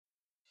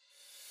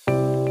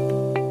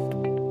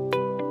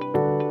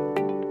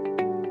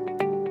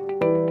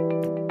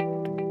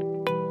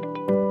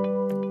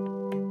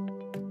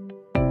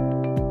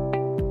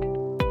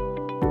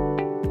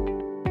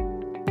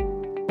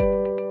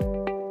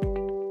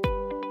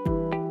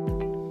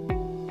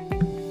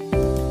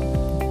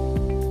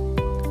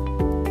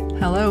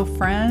Hello,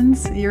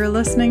 friends. You're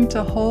listening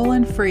to Whole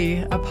and Free,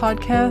 a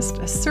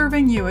podcast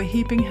serving you a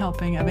heaping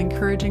helping of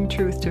encouraging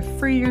truth to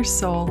free your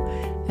soul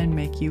and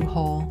make you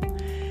whole.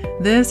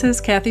 This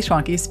is Kathy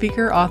Schwanke,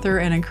 speaker, author,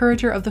 and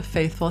encourager of the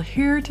faithful,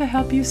 here to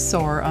help you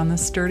soar on the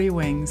sturdy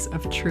wings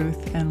of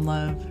truth and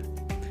love.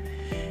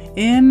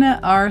 In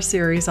our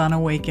series on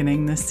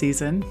awakening this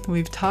season,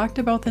 we've talked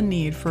about the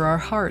need for our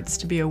hearts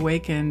to be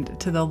awakened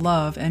to the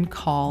love and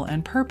call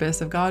and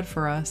purpose of God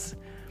for us.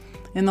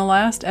 In the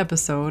last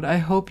episode, I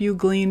hope you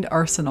gleaned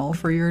arsenal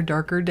for your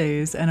darker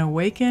days and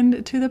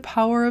awakened to the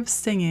power of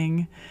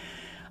singing.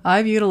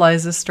 I've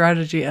utilized this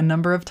strategy a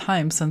number of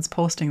times since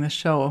posting the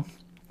show.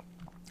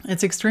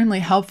 It's extremely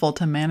helpful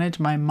to manage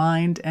my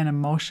mind and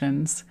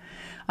emotions.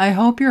 I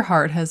hope your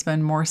heart has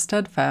been more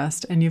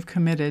steadfast and you've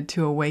committed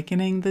to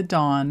awakening the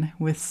dawn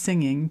with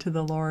singing to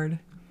the Lord.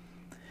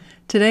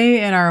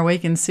 Today in our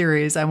Awaken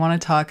series, I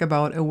want to talk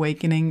about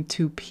awakening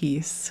to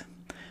peace.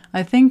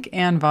 I think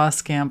Ann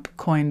Voskamp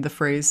coined the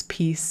phrase,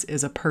 peace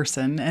is a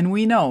person, and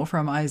we know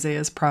from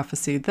Isaiah's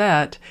prophecy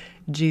that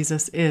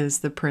Jesus is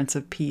the Prince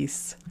of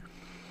Peace.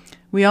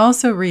 We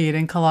also read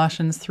in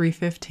Colossians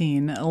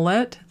 3:15,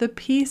 "Let the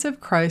peace of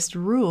Christ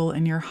rule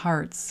in your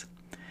hearts."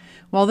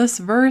 While this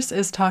verse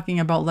is talking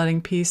about letting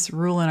peace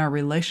rule in our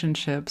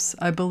relationships,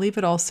 I believe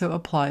it also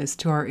applies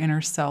to our inner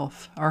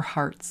self, our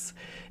hearts.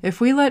 If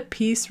we let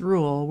peace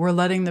rule, we're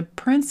letting the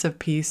Prince of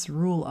Peace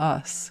rule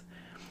us.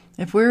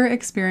 If we're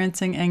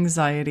experiencing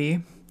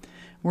anxiety,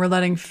 we're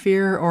letting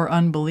fear or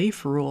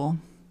unbelief rule.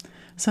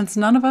 Since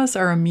none of us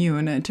are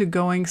immune to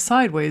going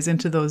sideways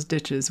into those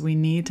ditches, we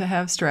need to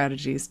have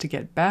strategies to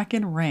get back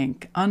in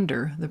rank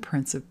under the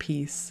Prince of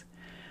Peace.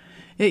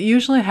 It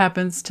usually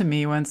happens to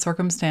me when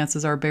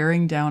circumstances are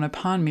bearing down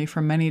upon me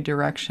from many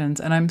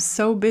directions, and I'm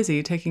so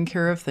busy taking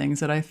care of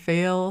things that I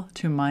fail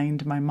to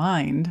mind my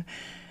mind,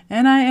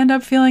 and I end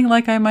up feeling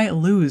like I might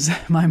lose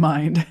my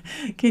mind.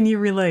 Can you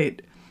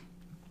relate?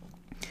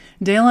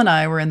 Dale and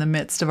I were in the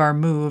midst of our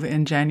move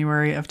in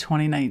January of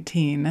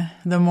 2019.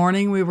 The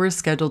morning we were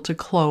scheduled to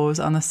close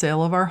on the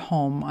sale of our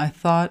home, I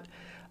thought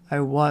I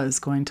was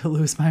going to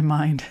lose my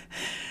mind.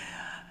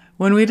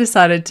 When we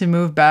decided to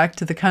move back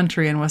to the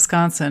country in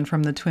Wisconsin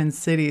from the Twin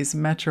Cities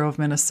metro of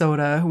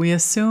Minnesota, we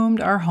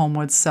assumed our home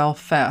would sell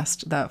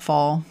fast that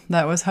fall.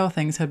 That was how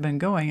things had been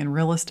going in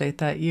real estate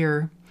that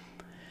year.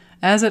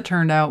 As it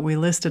turned out, we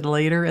listed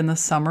later in the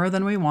summer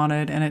than we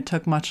wanted, and it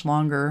took much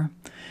longer.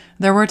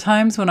 There were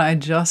times when I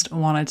just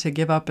wanted to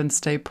give up and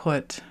stay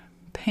put.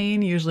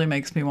 Pain usually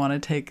makes me want to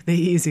take the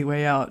easy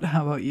way out.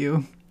 How about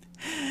you?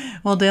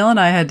 Well, Dale and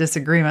I had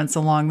disagreements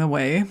along the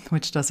way,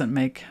 which doesn't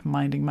make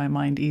minding my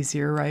mind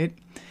easier, right?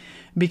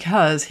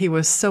 Because he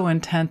was so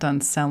intent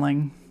on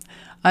selling.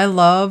 I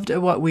loved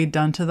what we'd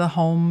done to the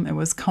home. It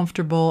was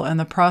comfortable, and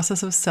the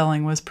process of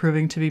selling was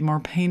proving to be more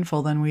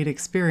painful than we'd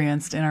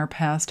experienced in our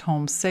past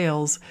home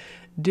sales,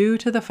 due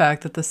to the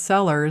fact that the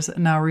sellers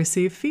now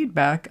receive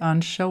feedback on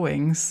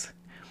showings.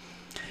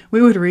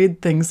 We would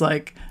read things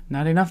like,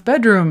 not enough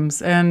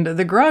bedrooms, and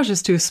the garage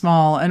is too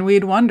small, and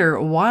we'd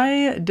wonder,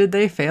 why did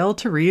they fail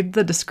to read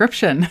the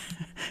description?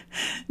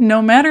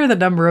 No matter the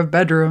number of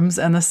bedrooms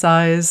and the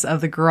size of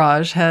the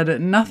garage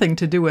had nothing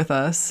to do with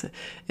us.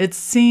 It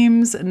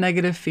seems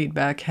negative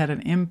feedback had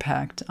an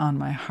impact on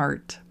my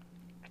heart.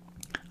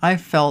 I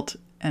felt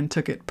and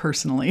took it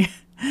personally,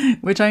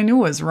 which I knew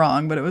was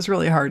wrong, but it was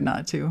really hard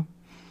not to.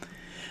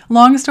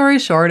 Long story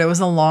short, it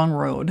was a long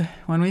road.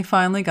 When we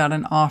finally got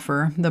an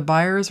offer, the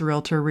buyer's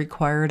realtor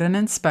required an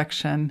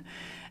inspection,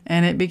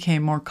 and it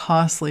became more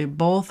costly,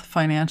 both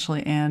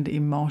financially and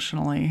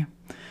emotionally.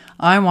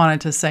 I wanted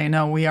to say,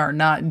 no, we are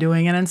not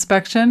doing an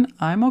inspection.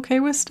 I'm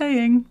okay with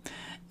staying.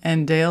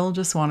 And Dale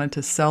just wanted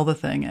to sell the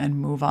thing and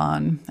move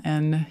on.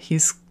 And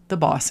he's the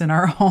boss in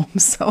our home,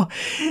 so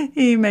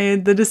he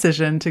made the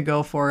decision to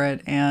go for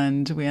it,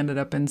 and we ended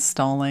up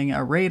installing a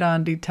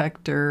radon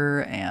detector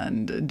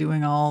and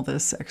doing all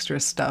this extra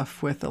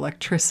stuff with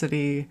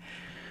electricity.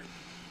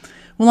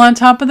 Well, on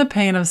top of the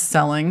pain of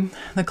selling,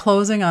 the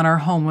closing on our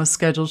home was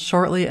scheduled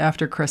shortly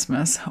after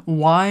Christmas.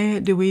 Why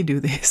do we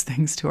do these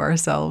things to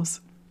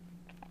ourselves?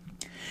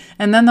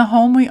 And then the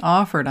home we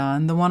offered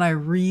on, the one I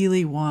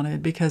really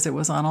wanted because it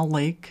was on a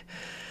lake,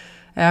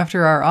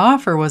 after our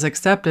offer was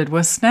accepted,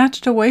 was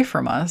snatched away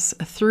from us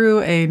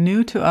through a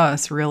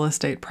new-to-us real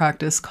estate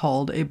practice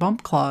called a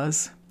bump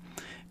clause.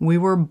 We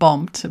were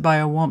bumped by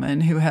a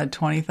woman who had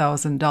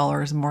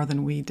 $20,000 more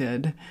than we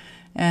did,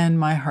 and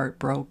my heart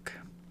broke.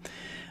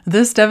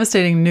 This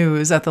devastating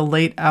news at the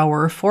late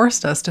hour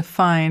forced us to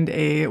find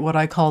what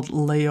I called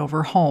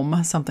layover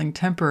home, something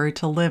temporary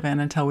to live in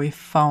until we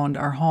found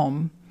our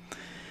home.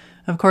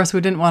 Of course,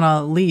 we didn't want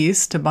a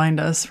lease to bind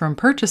us from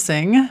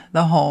purchasing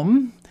the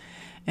home,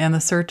 and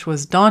the search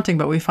was daunting,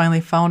 but we finally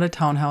found a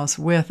townhouse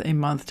with a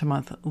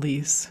month-to-month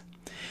lease.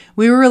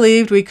 We were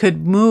relieved we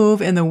could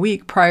move in the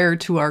week prior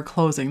to our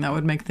closing. That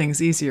would make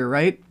things easier,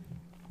 right?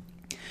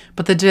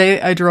 But the day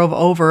I drove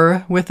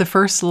over with the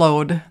first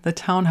load, the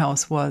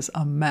townhouse was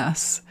a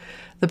mess.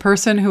 The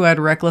person who had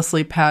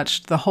recklessly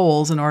patched the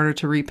holes in order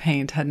to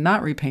repaint had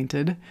not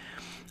repainted.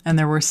 and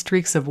there were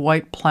streaks of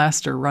white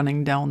plaster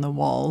running down the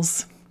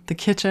walls. The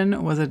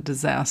kitchen was a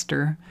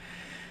disaster.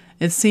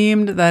 It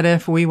seemed that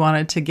if we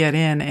wanted to get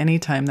in any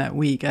time that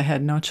week, I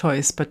had no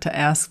choice but to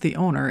ask the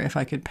owner if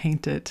I could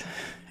paint it,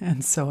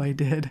 and so I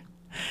did.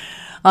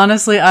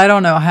 Honestly, I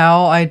don't know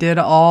how I did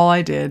all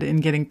I did in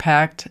getting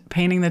packed,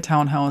 painting the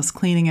townhouse,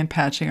 cleaning and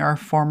patching our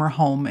former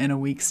home in a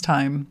week's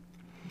time.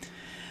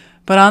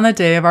 But on the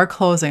day of our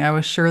closing, I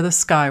was sure the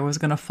sky was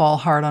going to fall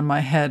hard on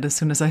my head as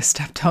soon as I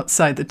stepped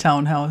outside the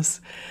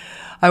townhouse.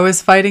 I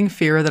was fighting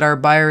fear that our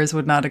buyers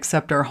would not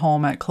accept our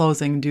home at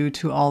closing due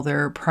to all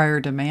their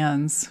prior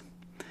demands.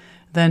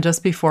 Then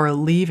just before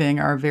leaving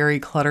our very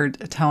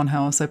cluttered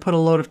townhouse, I put a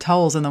load of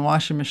towels in the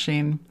washing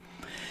machine.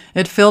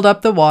 It filled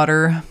up the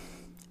water.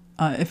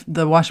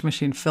 The washing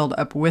machine filled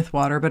up with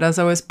water, but as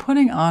I was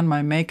putting on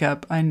my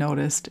makeup, I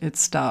noticed it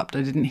stopped.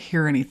 I didn't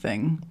hear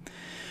anything.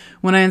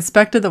 When I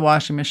inspected the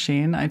washing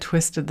machine, I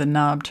twisted the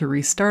knob to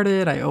restart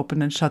it. I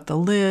opened and shut the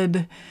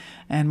lid,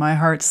 and my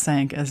heart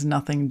sank as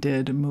nothing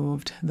did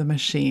move the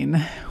machine.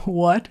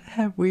 What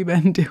have we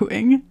been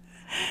doing?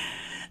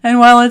 And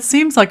while it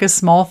seems like a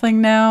small thing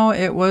now,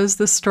 it was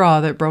the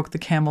straw that broke the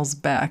camel's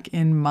back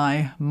in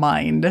my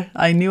mind.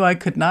 I knew I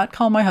could not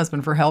call my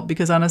husband for help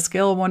because on a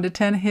scale of 1 to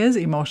 10, his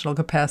emotional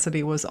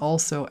capacity was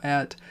also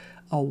at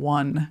a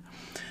 1.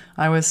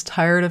 I was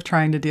tired of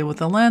trying to deal with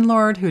the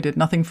landlord who did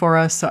nothing for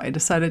us, so I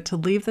decided to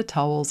leave the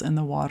towels in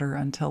the water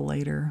until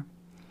later.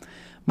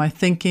 My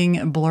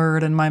thinking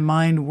blurred and my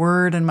mind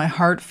whirred and my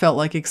heart felt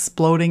like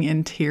exploding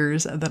in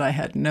tears that I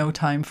had no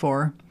time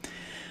for.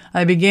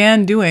 I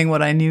began doing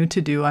what I knew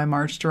to do. I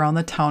marched around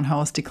the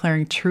townhouse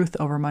declaring truth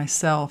over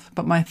myself,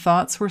 but my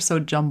thoughts were so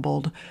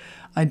jumbled,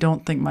 I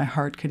don't think my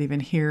heart could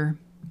even hear.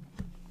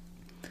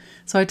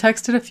 So I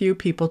texted a few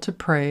people to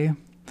pray,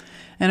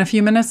 and a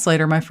few minutes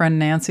later, my friend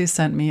Nancy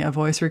sent me a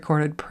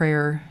voice-recorded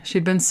prayer.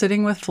 She'd been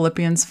sitting with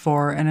Philippians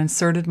 4 and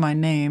inserted my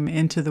name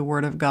into the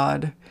Word of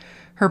God.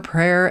 Her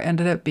prayer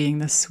ended up being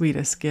the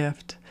sweetest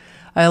gift.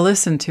 I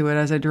listened to it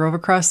as I drove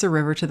across the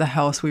river to the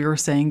house we were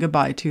saying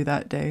goodbye to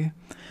that day.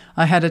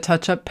 I had to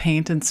touch up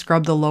paint and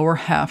scrub the lower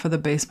half of the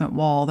basement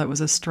wall that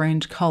was a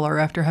strange color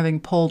after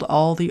having pulled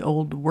all the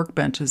old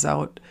workbenches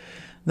out,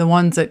 the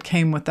ones that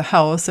came with the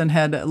house and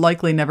had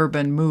likely never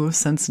been moved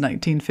since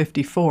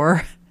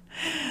 1954.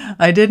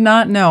 I did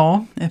not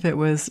know if it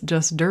was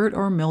just dirt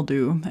or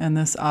mildew, and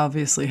this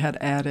obviously had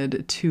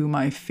added to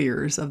my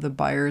fears of the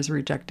buyers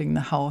rejecting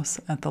the house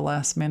at the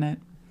last minute.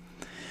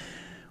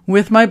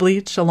 With my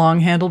bleach, a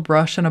long-handled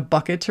brush, and a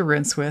bucket to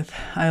rinse with,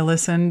 I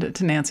listened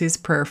to Nancy's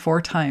prayer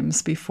 4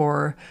 times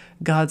before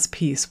God's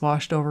peace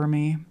washed over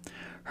me.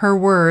 Her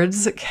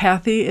words,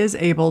 "Kathy is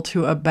able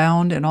to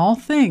abound in all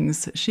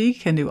things. She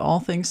can do all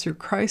things through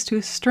Christ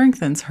who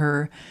strengthens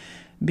her,"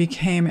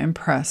 became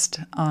impressed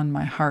on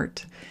my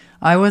heart.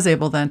 I was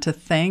able then to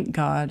thank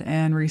God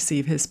and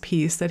receive his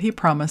peace that he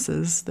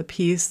promises, the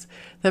peace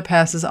that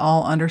passes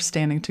all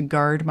understanding to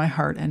guard my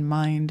heart and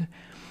mind.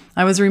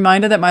 I was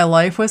reminded that my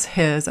life was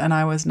his and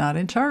I was not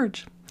in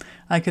charge.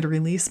 I could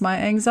release my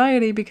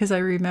anxiety because I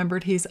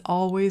remembered he's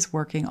always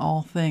working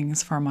all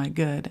things for my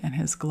good and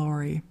his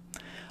glory.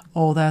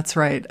 Oh, that's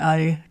right.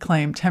 I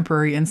claim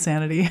temporary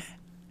insanity.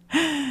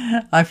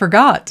 I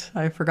forgot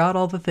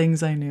all the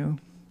things I knew.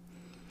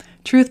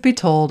 Truth be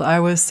told, I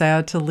was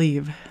sad to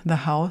leave the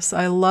house.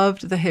 I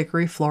loved the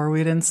hickory floor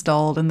we'd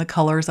installed and the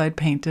colors I'd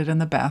painted and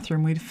the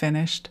bathroom we'd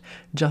finished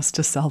just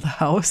to sell the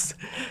house.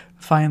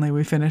 Finally,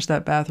 we finished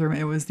that bathroom.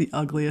 It was the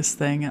ugliest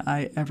thing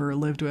I ever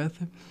lived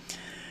with.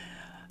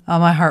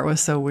 My heart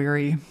was so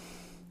weary.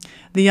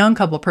 The young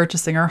couple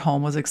purchasing our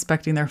home was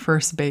expecting their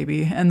first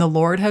baby, and the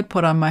Lord had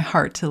put on my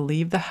heart to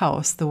leave the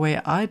house the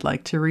way I'd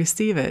like to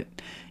receive it.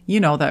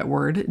 You know that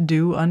word,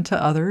 do unto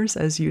others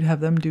as you'd have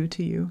them do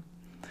to you.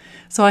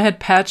 So I had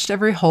patched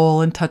every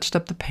hole and touched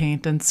up the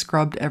paint and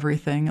scrubbed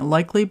everything,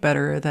 likely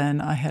better than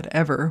I had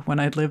ever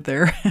when I'd lived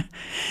there.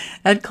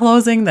 At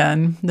closing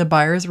then, the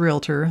buyer's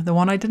realtor, the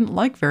one I didn't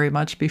like very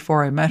much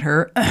before I met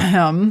her,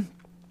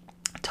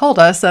 told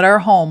us that our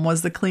home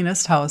was the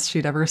cleanest house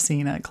she'd ever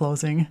seen at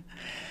closing.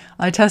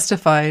 I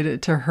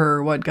testified to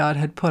her what God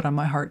had put on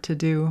my heart to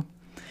do.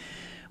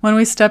 When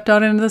we stepped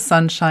out into the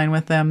sunshine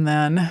with them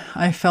then,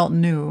 I felt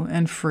new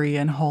and free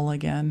and whole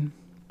again.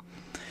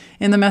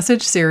 In the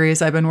message series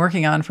I've been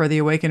working on for the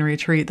Awaken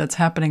retreat that's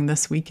happening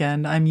this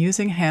weekend, I'm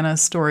using Hannah's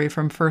story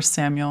from 1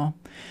 Samuel.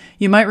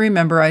 You might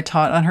remember I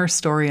taught on her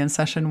story in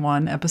Session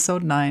 1,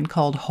 Episode 9,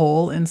 called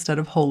Whole Instead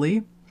of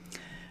Holy,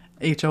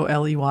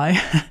 Holey.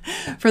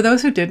 For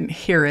those who didn't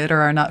hear it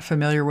or are not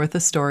familiar with the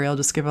story, I'll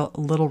just give a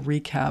little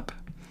recap.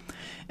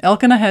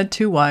 Elkanah had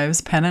 2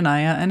 wives,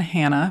 Peninnah and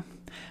Hannah.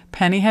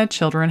 Penny had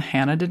children,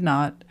 Hannah did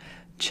not.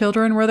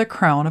 Children were the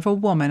crown of a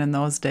woman in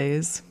those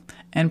days,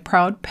 and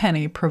proud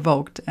Penny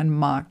provoked and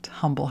mocked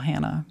humble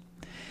Hannah.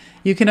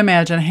 You can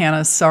imagine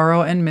Hannah's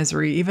sorrow and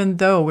misery, even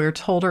though we're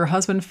told her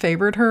husband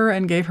favored her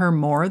and gave her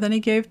more than he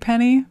gave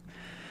Penny.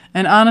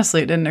 And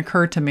honestly, it didn't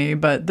occur to me,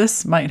 but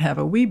this might have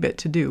a wee bit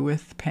to do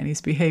with Penny's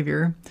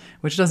behavior,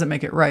 which doesn't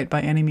make it right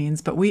by any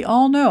means. But we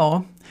all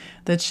know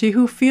that she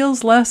who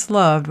feels less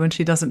loved when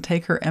she doesn't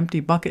take her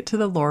empty bucket to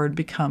the Lord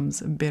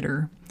becomes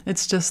bitter.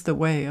 It's just the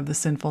way of the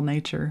sinful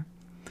nature.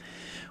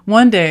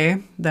 One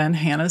day, then,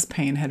 Hannah's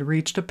pain had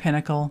reached a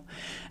pinnacle,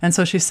 and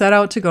so she set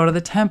out to go to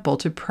the temple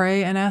to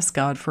pray and ask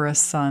God for a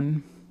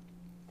son.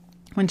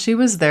 When she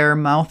was there,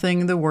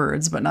 mouthing the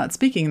words but not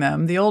speaking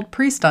them, the old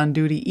priest on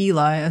duty,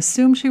 Eli,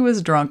 assumed she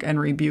was drunk and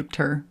rebuked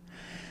her.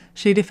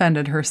 She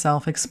defended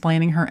herself,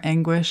 explaining her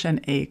anguish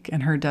and ache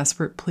and her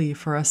desperate plea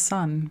for a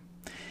son.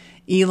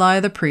 Eli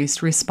the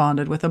priest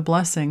responded with a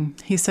blessing.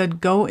 He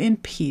said, "Go in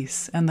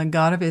peace, and the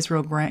God of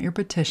Israel grant your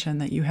petition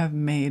that you have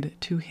made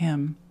to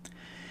him."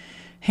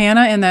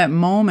 Hannah in that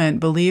moment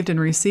believed and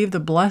received the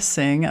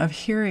blessing of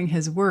hearing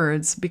his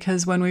words,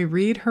 because when we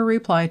read her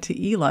reply to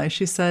Eli,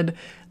 she said,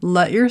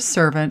 "Let your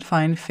servant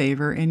find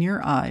favor in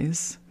your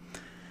eyes."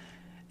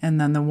 And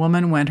then the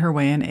woman went her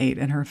way and ate,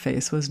 and her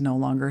face was no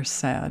longer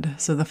sad.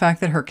 So the fact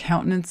that her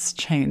countenance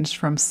changed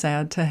from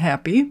sad to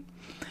happy,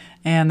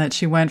 and that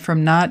she went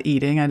from not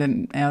eating, I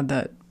didn't add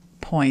that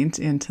point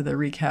into the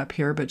recap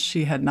here, but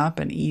she had not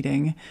been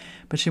eating,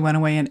 but she went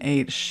away and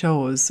ate,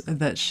 shows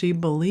that she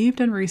believed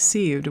and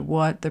received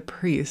what the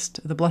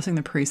blessing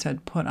the priest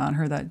had put on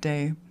her that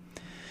day.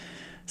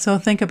 So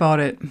think about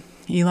it.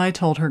 Eli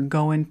told her,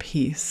 "Go in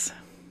peace."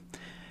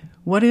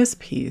 What is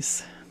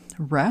peace?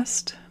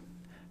 Rest?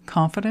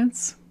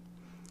 Confidence?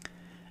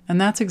 And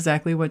that's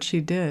exactly what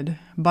she did.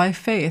 By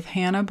faith,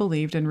 Hannah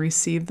believed and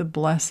received the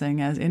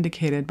blessing as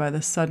indicated by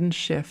the sudden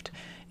shift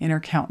in her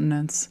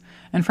countenance.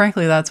 And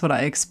frankly, that's what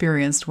I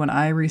experienced when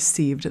I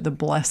received the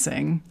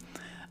blessing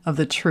of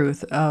the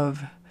truth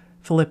of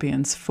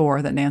Philippians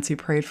 4 that Nancy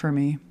prayed for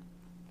me.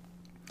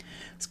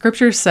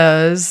 Scripture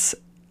says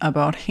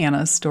about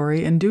Hannah's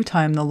story, "In due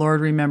time the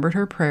Lord remembered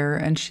her prayer,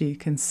 and she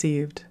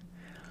conceived."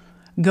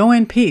 "Go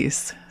in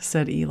peace,"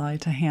 said Eli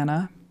to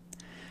Hannah.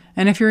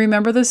 And if you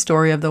remember the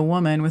story of the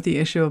woman with the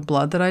issue of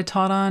blood that I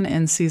taught on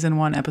in Season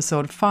 1,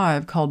 Episode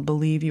 5, called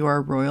Believe You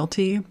Are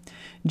Royalty,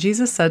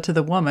 Jesus said to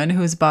the woman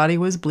whose body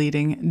was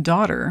bleeding,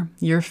 "Daughter,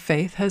 your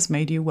faith has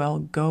made you well.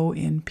 Go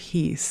in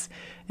peace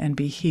and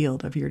be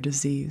healed of your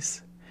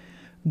disease."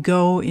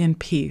 Go in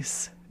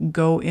peace.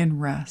 Go in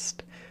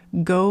rest.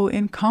 Go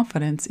in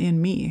confidence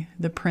in me,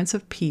 the Prince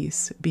of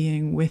Peace,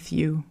 being with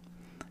you.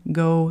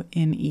 Go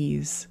in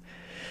ease.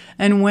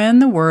 And when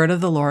the word of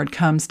the Lord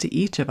comes to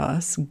each of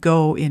us,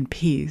 go in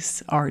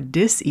peace, our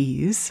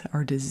dis-ease,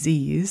 our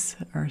disease,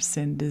 our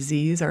sin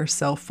disease, our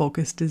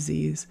self-focused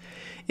disease,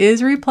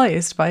 is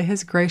replaced by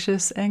his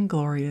gracious and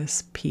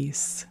glorious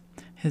peace,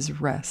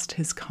 his rest,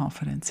 his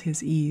confidence,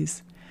 his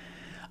ease.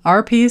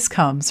 Our peace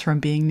comes from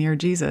being near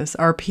Jesus.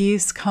 Our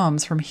peace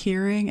comes from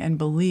hearing and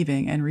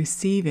believing and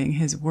receiving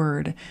his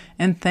word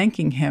and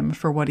thanking him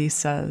for what he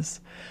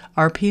says.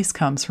 Our peace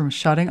comes from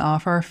shutting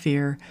off our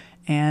fear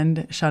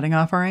and shutting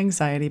off our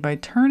anxiety by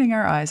turning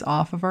our eyes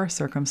off of our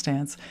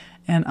circumstance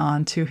and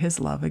onto his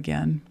love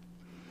again.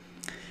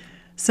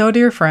 So,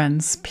 dear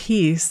friends,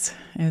 peace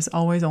is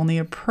always only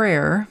a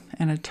prayer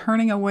and a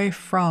turning away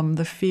from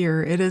the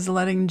fear. It is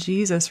letting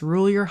Jesus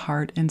rule your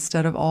heart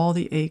instead of all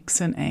the aches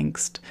and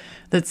angst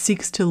that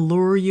seeks to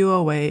lure you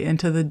away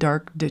into the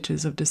dark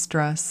ditches of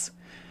distress.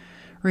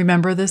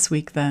 Remember this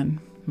week then,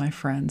 my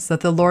friends,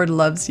 that the Lord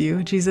loves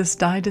you. Jesus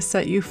died to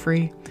set you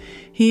free.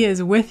 He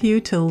is with you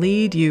to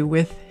lead you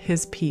with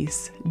his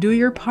peace. Do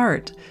your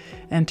part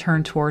and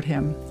turn toward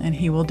him, and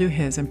he will do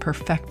his in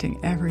perfecting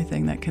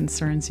everything that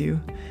concerns you.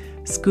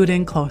 Scoot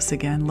in close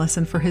again,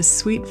 listen for his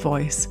sweet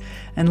voice,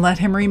 and let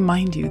him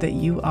remind you that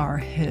you are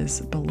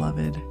his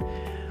beloved.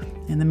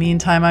 In the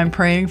meantime, I'm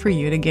praying for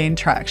you to gain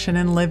traction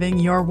in living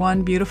your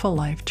one beautiful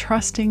life,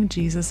 trusting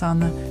Jesus on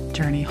the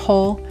journey,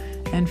 whole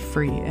and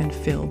free and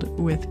filled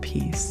with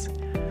peace.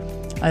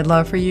 I'd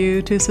love for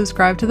you to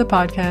subscribe to the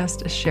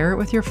podcast, share it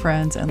with your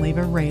friends, and leave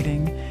a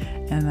rating.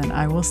 And then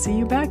I will see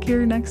you back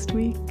here next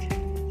week.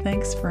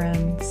 Thanks,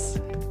 friends.